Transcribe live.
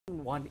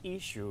one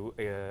issue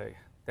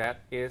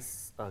that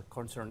is a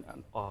concern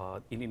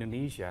in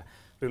Indonesia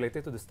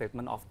related to the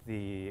statement of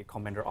the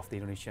commander of the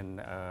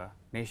Indonesian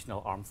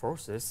National Armed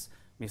Forces,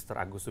 Mr.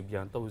 Agus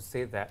Subianto, who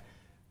said that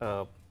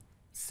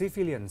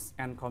civilians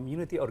and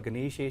community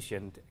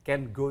organizations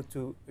can go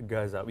to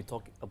Gaza. We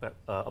talk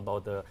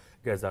about the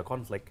Gaza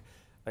conflict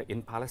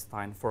in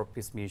Palestine for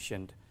peace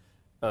mission.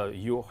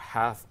 You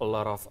have a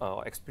lot of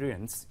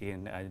experience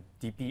in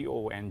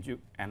DPO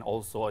and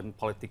also in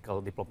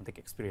political diplomatic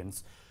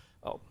experience.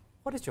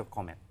 What is your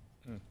comment?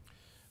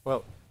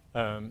 Well,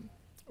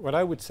 what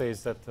I would say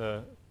is that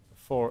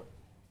for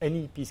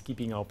any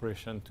peacekeeping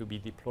operation to be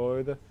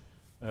deployed,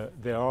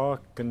 there are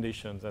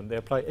conditions, and they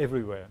apply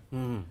everywhere.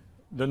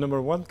 The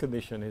number one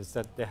condition is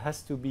that there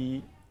has to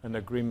be an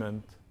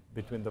agreement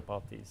between the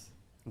parties.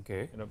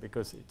 Okay. You know,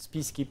 because it's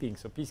peacekeeping,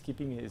 so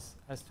peacekeeping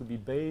has to be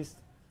based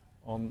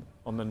on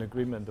an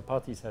agreement. The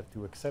parties have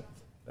to accept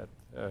that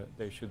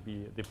there should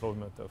be a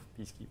deployment of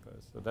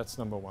peacekeepers. So that's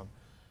number one.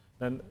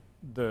 Then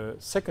the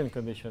second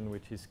condition,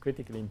 which is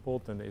critically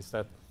important, is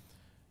that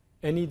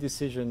any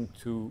decision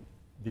to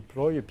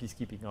deploy a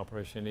peacekeeping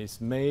operation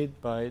is made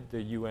by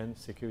the UN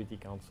Security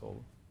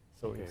Council.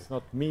 So okay. It's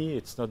not me,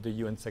 it's not the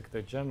UN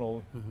Secretary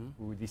General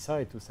who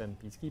decide to send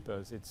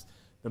peacekeepers, it's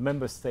the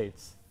member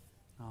states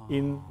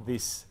in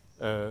this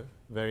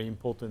very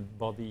important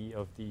body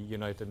of the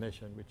United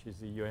Nations, which is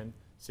the UN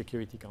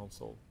Security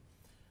Council.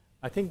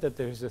 I think that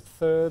there is a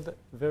third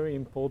very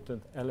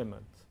important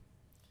element.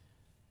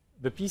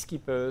 The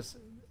peacekeepers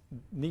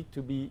need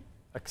to be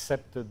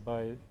accepted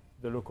by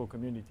the local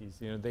communities.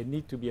 You know, they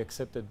need to be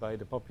accepted by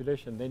the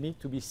population. They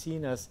need to be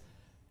seen as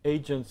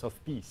agents of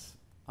peace,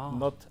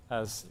 not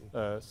as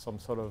some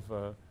sort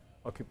of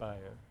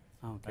occupier.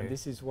 Okay. And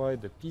this is why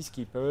the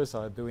peacekeepers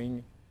are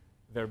doing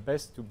their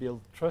best to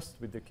build trust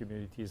with the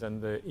communities,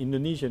 and the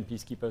Indonesian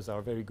peacekeepers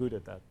are very good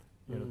at that.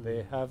 You know,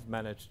 they have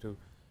managed to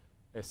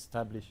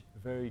establish a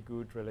very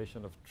good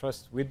relation of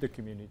trust with the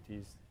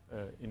communities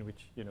in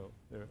which, you know,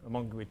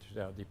 among which they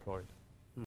are deployed.